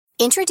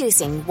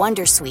Introducing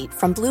Wondersuite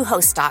from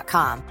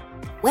Bluehost.com.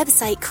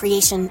 Website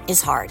creation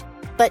is hard,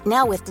 but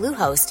now with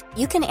Bluehost,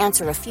 you can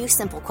answer a few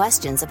simple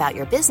questions about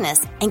your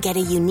business and get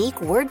a unique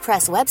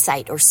WordPress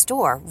website or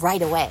store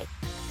right away.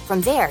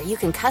 From there, you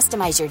can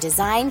customize your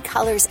design,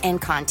 colors,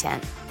 and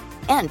content.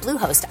 And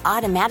Bluehost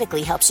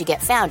automatically helps you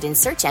get found in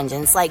search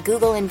engines like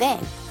Google and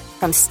Bing.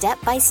 From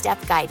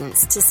step-by-step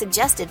guidance to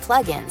suggested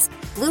plugins,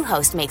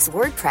 Bluehost makes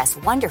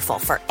WordPress wonderful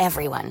for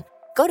everyone.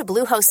 Go to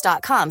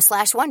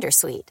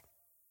bluehost.com/wondersuite.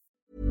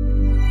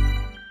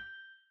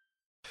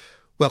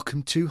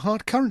 Welcome to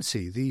Hard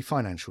Currency, the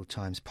Financial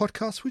Times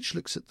podcast, which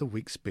looks at the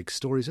week's big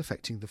stories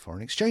affecting the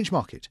foreign exchange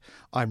market.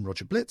 I'm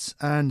Roger Blitz,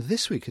 and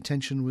this week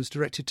attention was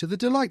directed to the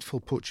delightful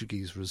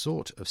Portuguese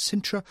resort of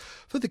Sintra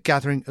for the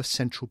gathering of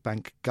central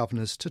bank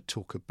governors to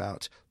talk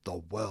about the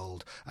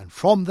world. And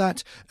from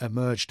that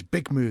emerged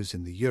big moves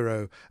in the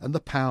euro and the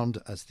pound,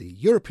 as the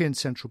European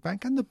Central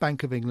Bank and the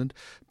Bank of England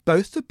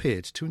both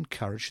appeared to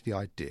encourage the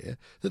idea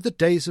that the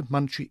days of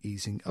monetary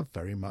easing are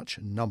very much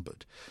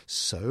numbered.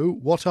 So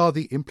what are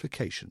the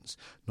implications,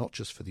 not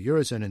just for the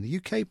Eurozone and the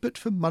UK, but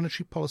for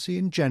monetary policy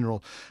in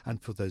general,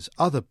 and for those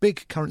other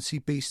big currency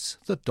beasts,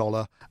 the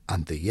dollar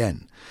and the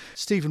yen?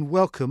 Stephen,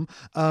 welcome.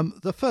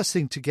 The first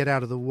thing to get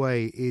out of the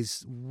way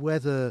is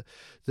whether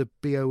the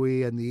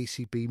BOE and the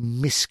ECB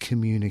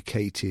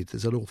miscommunicated.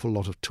 There's an awful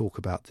lot of talk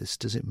about this.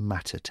 Does it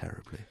matter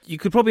terribly? You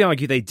could probably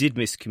argue they did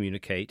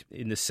miscommunicate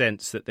in the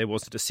sense that there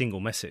wasn't a single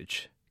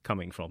message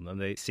coming from them.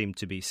 There seemed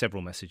to be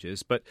several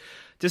messages. But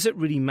does it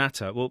really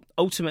matter? Well,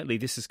 ultimately,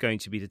 this is going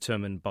to be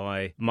determined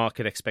by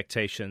market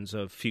expectations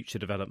of future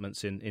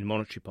developments in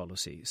monetary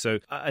policy. So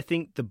I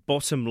think the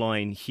bottom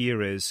line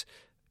here is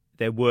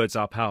their words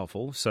are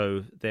powerful.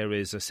 So there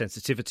is a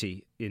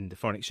sensitivity in the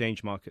foreign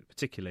exchange market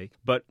particularly.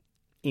 But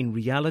in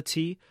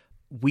reality,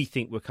 we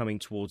think we're coming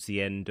towards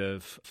the end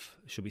of,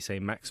 should we say,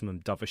 maximum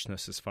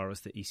dovishness as far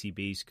as the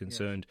ECB is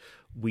concerned. Yes.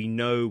 We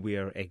know we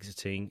are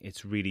exiting.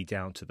 It's really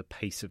down to the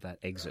pace of that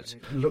exit.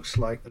 It looks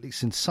like, at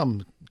least in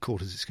some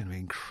quarters, it's going to be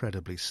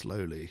incredibly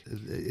slowly.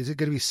 Is it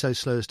going to be so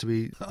slow as to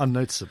be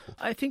unnoticeable?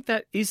 I think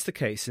that is the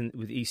case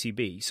with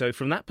ECB. So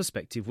from that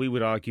perspective, we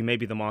would argue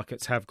maybe the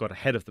markets have got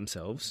ahead of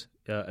themselves,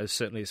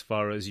 certainly as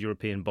far as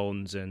European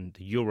bonds and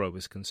the euro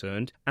is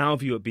concerned. Our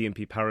view at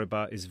BNP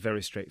Paribas is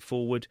very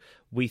straightforward.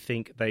 We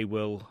think they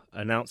will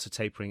announce a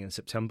tapering in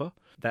September.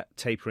 That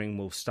tapering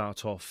will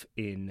start off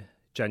in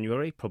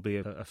January, probably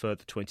a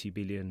further 20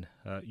 billion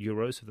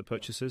euros of the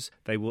purchases.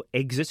 They will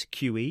exit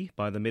QE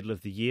by the middle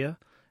of the year,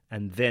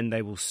 and then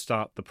they will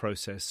start the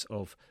process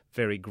of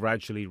very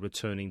gradually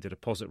returning the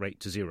deposit rate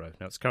to zero.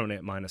 Now, it's currently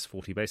at minus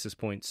 40 basis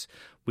points.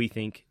 We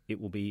think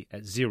it will be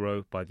at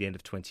zero by the end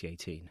of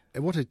 2018.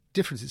 And what a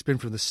difference it's been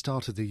from the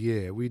start of the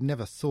year. We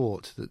never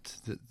thought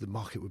that the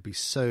market would be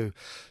so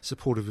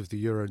supportive of the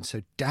euro and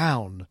so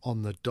down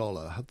on the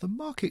dollar. Have the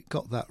market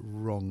got that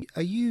wrong?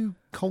 Are you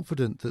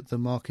confident that the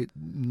market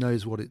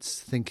knows what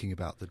it's thinking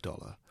about the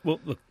dollar? Well,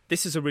 look,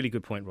 this is a really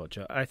good point,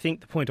 Roger. I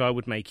think the point I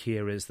would make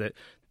here is that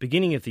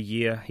beginning of the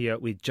year here,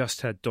 we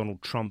just had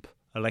Donald Trump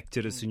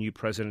elected as the new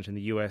president in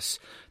the US.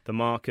 The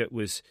market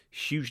was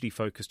hugely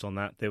focused on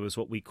that. There was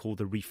what we call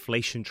the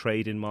reflation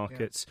trade in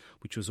markets,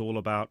 which was all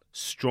about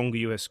stronger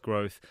US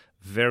growth,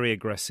 very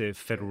aggressive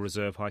Federal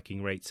Reserve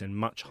hiking rates, and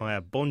much higher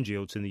bond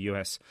yields in the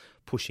US,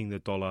 pushing the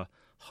dollar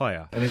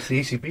higher. And it's the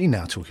ECB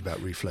now talking about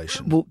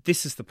reflation. Well,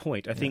 this is the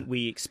point. I think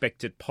we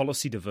expected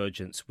policy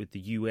divergence with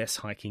the US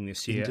hiking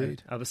this year.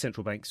 Indeed. And other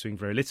central banks doing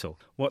very little.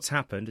 What's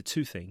happened are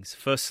two things.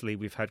 Firstly,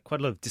 we've had quite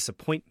a lot of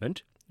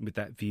disappointment with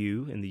that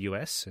view in the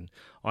US. And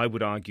I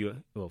would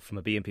argue, well, from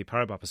a BNP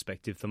Paribas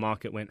perspective, the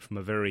market went from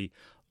a very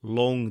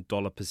long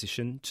dollar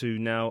position to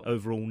now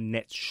overall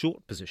net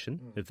short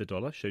position of the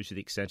dollar. Shows you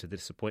the extent of the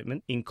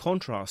disappointment. In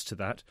contrast to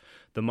that,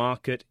 the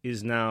market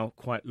is now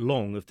quite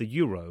long of the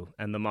euro,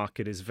 and the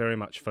market is very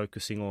much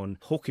focusing on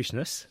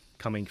hawkishness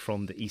coming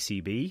from the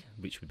ECB,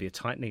 which would be a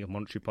tightening of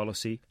monetary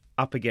policy,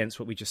 up against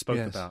what we just spoke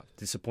about,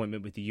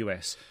 disappointment with the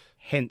US.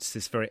 Hence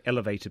this very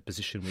elevated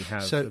position we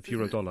have of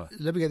euro-dollar.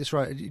 Let me get this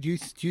right. Do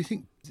you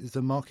think is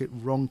the market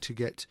wrong to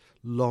get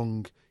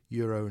long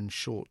euro and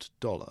short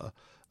dollar?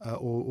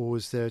 Or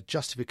is there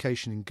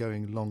justification in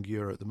going long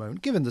euro at the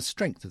moment, given the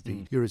strength of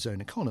the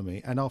Eurozone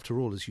economy? And after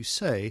all, as you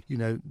say,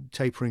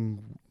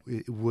 tapering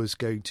was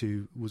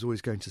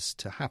always going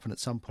to happen at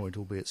some point,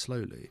 albeit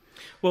slowly.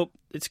 Well,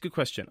 it's a good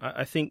question.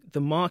 I think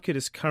the market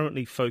is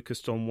currently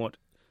focused on what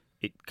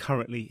it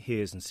currently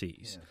hears and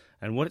sees. Yeah.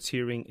 And what it's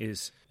hearing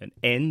is an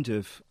end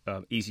of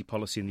easy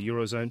policy in the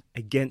Eurozone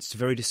against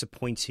very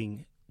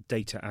disappointing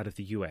data out of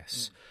the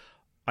US.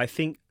 I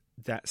think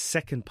that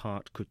second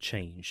part could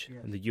change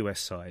on the US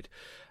side.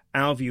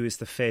 Our view is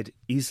the Fed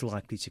is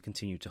likely to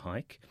continue to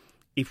hike.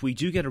 If we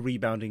do get a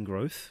rebound in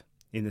growth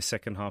in the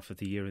second half of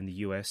the year in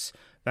the US,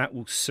 that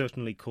will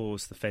certainly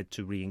cause the Fed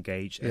to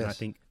re-engage. And I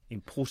think,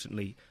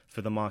 importantly,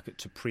 for the market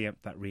to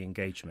preempt that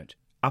re-engagement.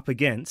 Up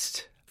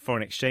against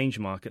foreign exchange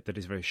market that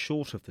is very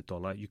short of the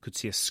dollar, you could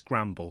see a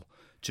scramble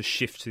to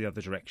shift to the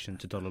other direction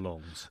to dollar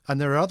longs. And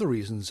there are other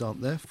reasons,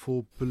 aren't there,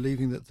 for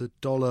believing that the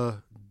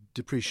dollar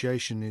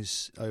depreciation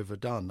is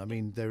overdone. I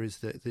mean, there is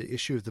the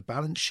issue of the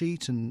balance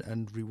sheet and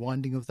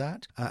rewinding of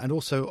that, and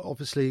also,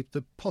 obviously,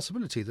 the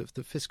possibility that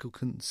the fiscal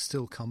can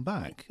still come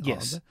back.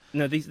 Yes.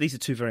 No, these are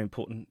two very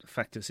important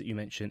factors that you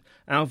mentioned.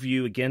 Our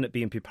view, again, at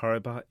BNP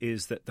Paribas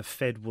is that the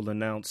Fed will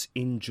announce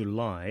in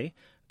July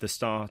the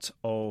start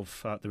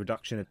of the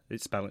reduction of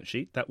its balance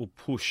sheet. That will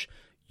push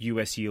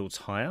US yields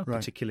higher,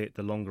 particularly at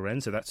the longer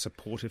end, so that's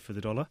supportive for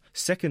the dollar.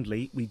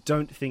 Secondly, we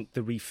don't think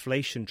the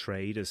reflation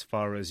trade, as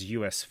far as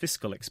US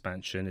fiscal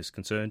expansion is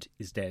concerned,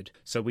 is dead.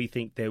 So we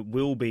think there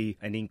will be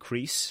an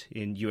increase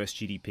in US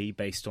GDP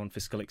based on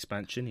fiscal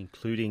expansion,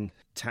 including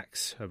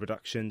tax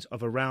reductions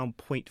of around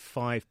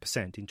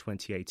 0.5% in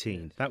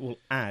 2018. That will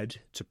add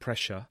to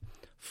pressure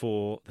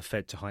for the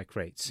Fed to hike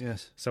rates.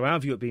 Yes. So our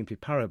view at BNP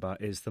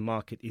Paribas is the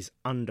market is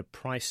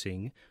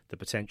underpricing the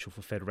potential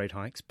for Fed rate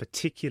hikes,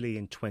 particularly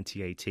in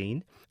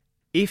 2018.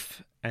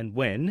 If and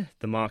when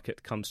the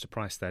market comes to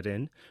price that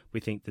in, we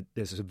think that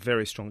there's a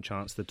very strong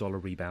chance the dollar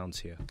rebounds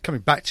here.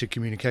 Coming back to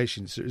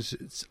communications,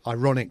 it's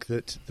ironic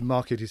that the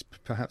market is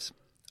perhaps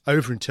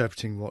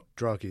overinterpreting what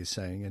Draghi is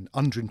saying and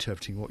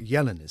underinterpreting what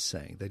Yellen is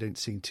saying. They don't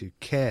seem to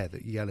care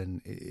that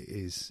Yellen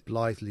is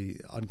blithely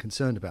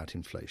unconcerned about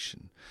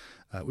inflation,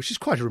 which is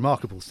quite a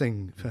remarkable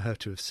thing for her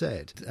to have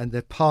said. And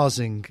they're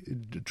parsing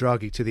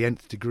Draghi to the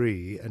nth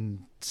degree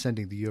and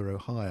sending the euro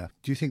higher.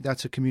 Do you think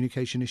that's a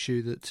communication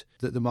issue that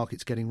the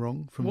market's getting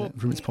wrong from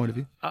its point of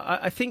view?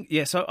 I think,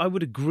 yes, I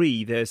would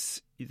agree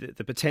there's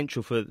the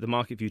potential for the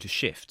market view to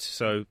shift.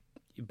 So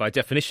by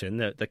definition,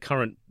 the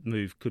current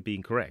move could be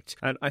incorrect.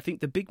 And I think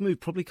the big move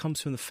probably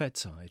comes from the Fed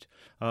side.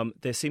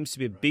 There seems to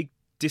be a big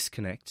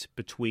disconnect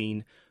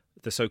between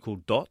the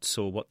so-called dots,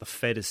 or what the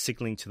Fed is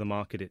signaling to the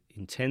market it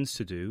intends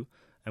to do,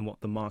 and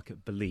what the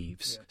market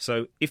believes. Yeah.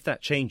 So if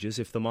that changes,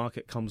 if the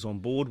market comes on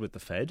board with the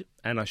Fed,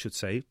 and I should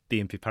say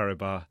BNP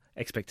Paribas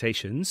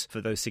expectations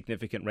for those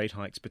significant rate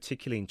hikes,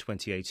 particularly in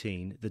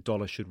 2018, the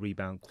dollar should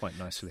rebound quite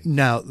nicely.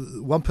 Now,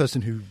 one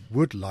person who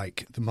would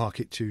like the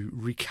market to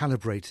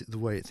recalibrate the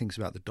way it thinks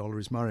about the dollar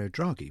is Mario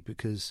Draghi,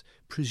 because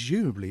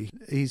presumably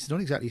he's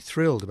not exactly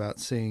thrilled about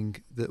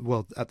seeing that,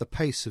 well, at the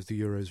pace of the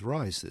euro's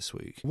rise this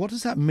week. What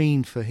does that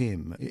mean for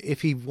him?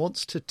 If he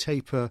wants to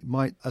taper,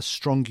 might a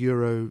strong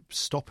euro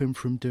stop him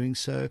from doing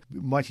so?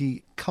 Might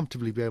he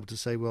comfortably be able to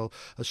say, well,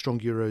 a strong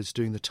euro is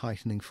doing the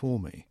tightening for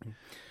me?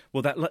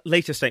 Well, that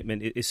later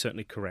statement is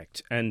certainly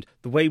correct. And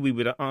the way we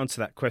would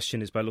answer that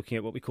question is by looking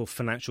at what we call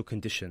financial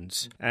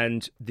conditions.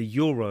 And the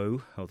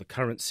euro, or the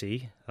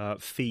currency,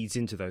 feeds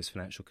into those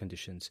financial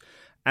conditions.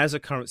 As a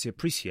currency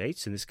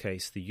appreciates, in this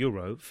case the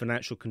euro,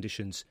 financial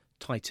conditions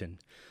tighten.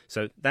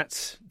 So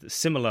that's the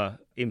similar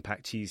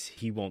impact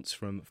he wants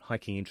from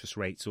hiking interest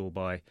rates or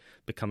by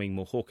becoming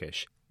more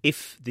hawkish.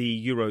 If the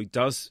euro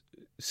does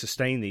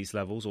sustain these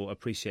levels or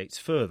appreciates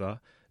further,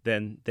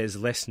 then there's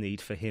less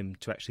need for him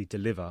to actually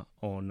deliver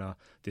on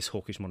this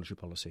hawkish monetary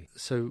policy.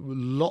 So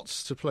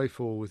lots to play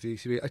for with the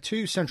ECB.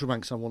 Two central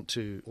banks I want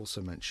to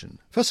also mention.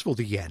 First of all,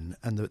 the yen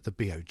and the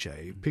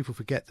BOJ. People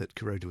forget that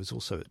Kuroda was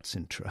also at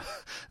Sintra.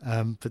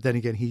 But then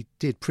again, he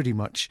did pretty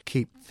much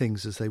keep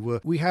things as they were.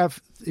 We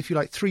have, if you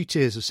like, three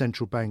tiers of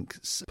central bank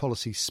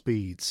policy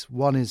speeds.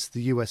 One is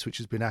the US, which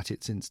has been at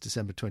it since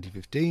December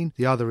 2015.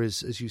 The other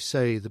is, as you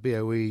say, the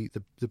BOE,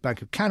 the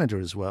Bank of Canada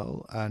as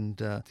well, and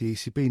the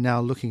ECB now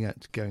looking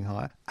at going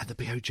higher. And the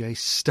BOJ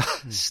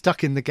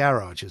stuck in the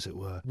garage, as it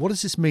were. What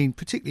does this mean,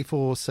 particularly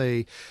for,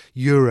 say,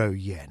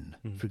 euro-yen,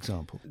 for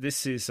example?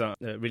 This is a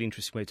really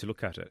interesting way to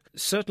look at it.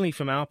 Certainly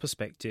from our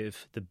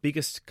perspective, the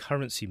biggest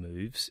currency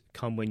moves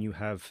come when you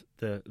have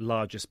the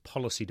largest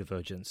policy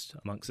divergence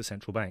amongst the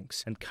central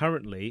banks. And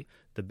currently,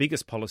 the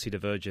biggest policy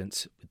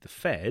divergence with the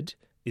Fed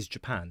is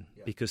Japan,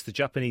 because the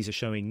Japanese are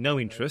showing no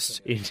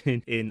interest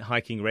in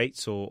hiking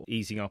rates or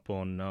easing up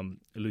on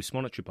loose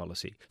monetary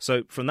policy.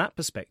 So from that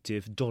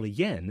perspective,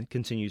 dollar-yen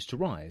continues to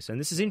rise. And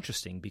this is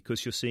interesting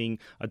because you're seeing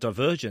a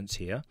divergence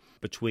here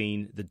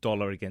between the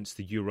dollar against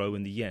the euro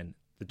and the yen.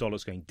 The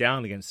dollar's going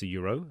down against the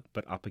euro,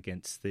 but up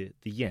against the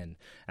yen.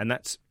 And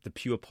that's the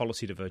pure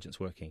policy divergence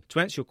working. To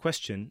answer your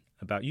question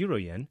about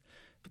euro-yen,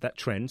 that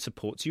trend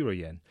supports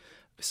euro-yen.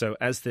 So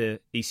as the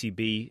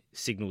ECB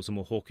signals a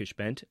more hawkish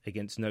bent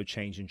against no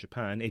change in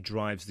Japan, it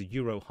drives the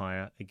euro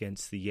higher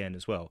against the yen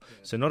as well. Yeah.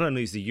 So not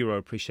only is the euro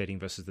appreciating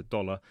versus the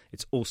dollar,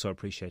 it's also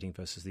appreciating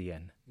versus the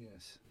yen.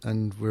 Yes.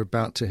 And we're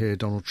about to hear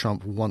Donald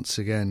Trump once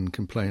again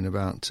complain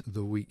about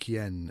the weak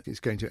yen. It's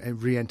going to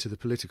re-enter the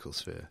political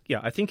sphere. Yeah,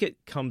 I think it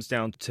comes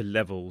down to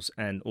levels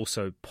and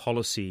also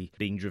policy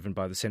being driven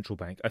by the central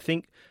bank. I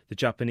think the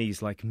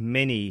Japanese, like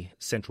many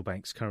central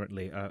banks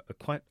currently, are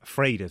quite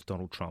afraid of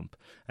Donald Trump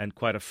and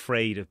quite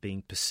afraid of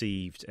being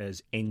perceived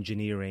as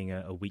engineering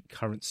a weak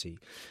currency.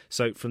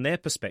 So from their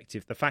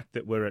perspective, the fact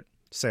that we're at,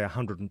 say,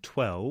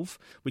 112,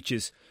 which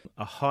is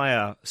a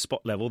higher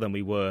spot level than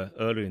we were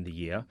earlier in the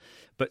year,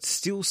 but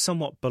still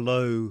somewhat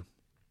below,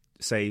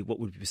 say, what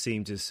would be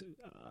perceived as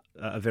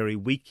a very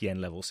weak yen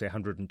level, say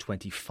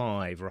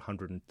 125 or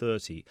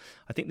 130.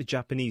 I think the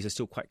Japanese are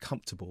still quite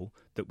comfortable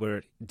that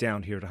we're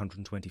down here at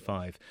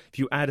 125. If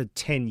you added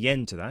 10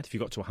 yen to that, if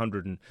you got to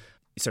 100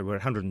 So we're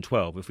at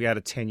 112. If we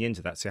added 10 yen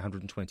to that, say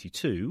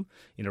 122,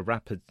 in a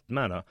rapid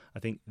manner, I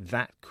think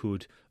that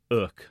could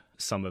irk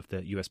some of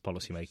the US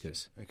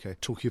policymakers. OK,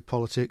 talking of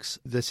politics,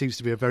 there seems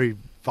to be a very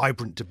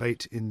vibrant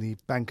debate in the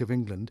Bank of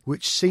England,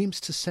 which seems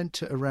to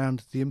centre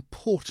around the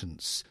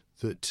importance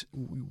that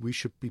we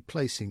should be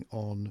placing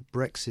on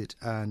Brexit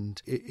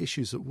and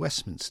issues at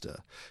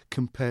Westminster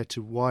compared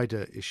to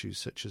wider issues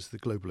such as the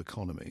global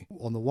economy.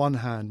 On the one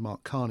hand,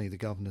 Mark Carney, the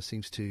governor,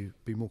 seems to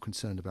be more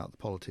concerned about the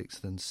politics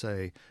than,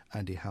 say,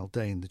 Andy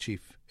Haldane, the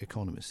chief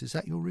economist. Is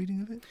that your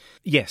reading of it?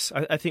 Yes,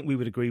 I think we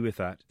would agree with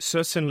that.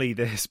 Certainly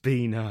there's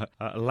been a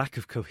lack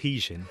of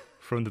cohesion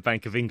from the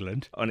Bank of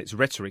England on its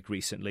rhetoric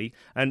recently.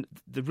 And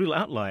the real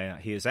outlier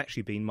here has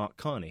actually been Mark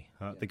Carney,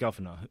 the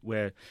governor,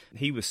 where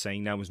he was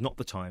saying now was not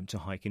the time to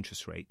hike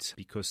interest rates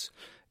because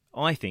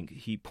I think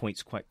he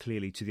points quite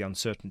clearly to the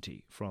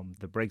uncertainty from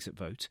the Brexit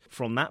vote.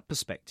 From that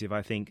perspective,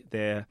 I think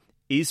there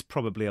is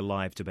probably a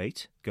live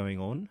debate going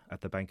on at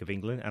the Bank of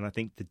England, and I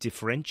think the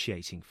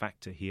differentiating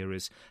factor here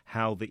is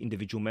how the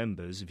individual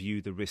members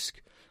view the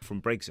risk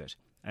from Brexit.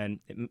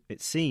 And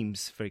it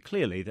seems very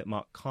clearly that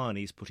Mark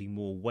Carney is putting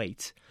more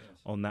weight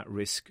on that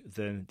risk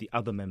than the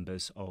other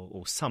members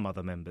or some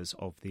other members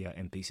of the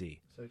MPC.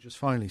 So just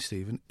finally,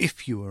 Stephen,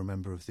 if you were a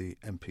member of the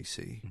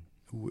MPC,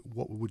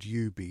 what would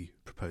you be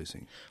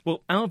proposing?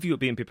 Well, our view at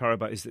BNP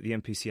Paribas is that the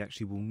MPC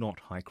actually will not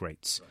hike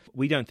rates. Right.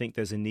 We don't think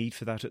there's a need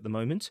for that at the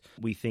moment.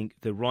 We think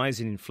the rise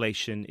in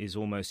inflation is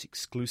almost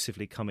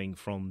exclusively coming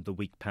from the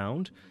weak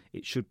pound.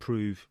 It should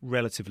prove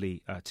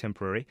relatively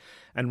temporary.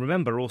 And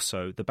remember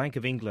also, the Bank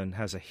of England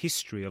has a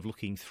history of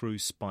looking through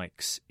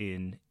spikes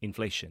in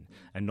inflation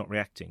and not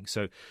reacting.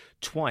 So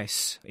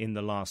twice in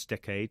the last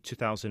decade,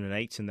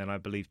 2008 and then I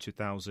believe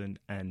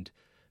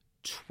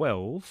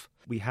 2012,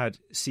 we had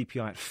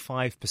CPI at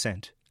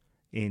 5%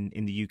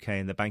 in the UK,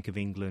 and the Bank of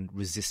England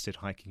resisted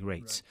hiking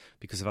rates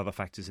because of other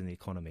factors in the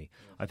economy.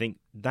 I think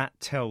that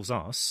tells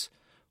us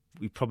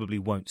we probably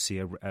won't see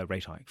a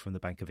rate hike from the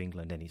Bank of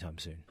England anytime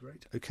soon.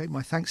 Great. OK,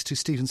 my thanks to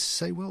Stephen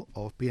Saywell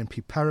of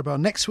BNP Paribas.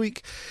 Next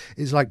week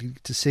is likely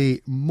to see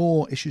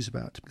more issues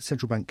about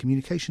central bank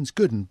communications,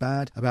 good and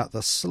bad, about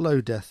the slow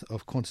death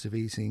of quantitative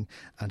easing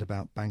and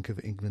about Bank of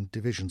England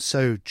division.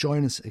 So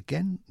join us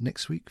again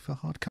next week for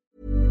Hard Currency.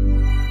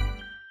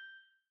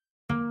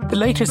 The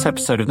latest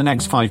episode of the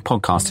Next 5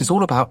 podcast is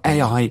all about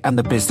AI and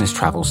the business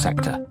travel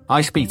sector.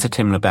 I speak to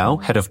Tim LaBelle,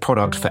 head of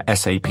product for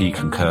SAP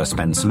Concur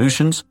Spend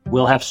Solutions.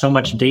 We'll have so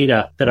much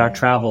data that our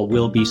travel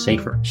will be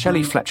safer.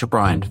 Shelley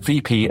Fletcher-Bryant,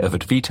 VP of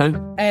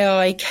Advito.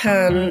 AI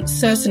can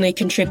certainly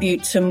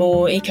contribute to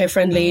more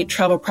eco-friendly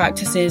travel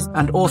practices.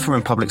 And author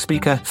and public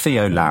speaker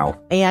Theo Lau.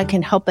 AI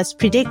can help us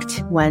predict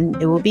when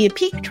it will be a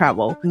peak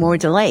travel, more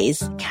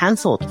delays,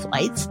 cancelled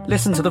flights.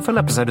 Listen to the full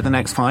episode of the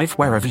Next 5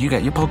 wherever you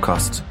get your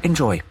podcasts.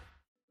 Enjoy.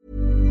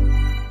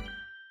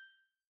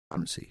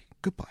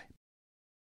 Goodbye.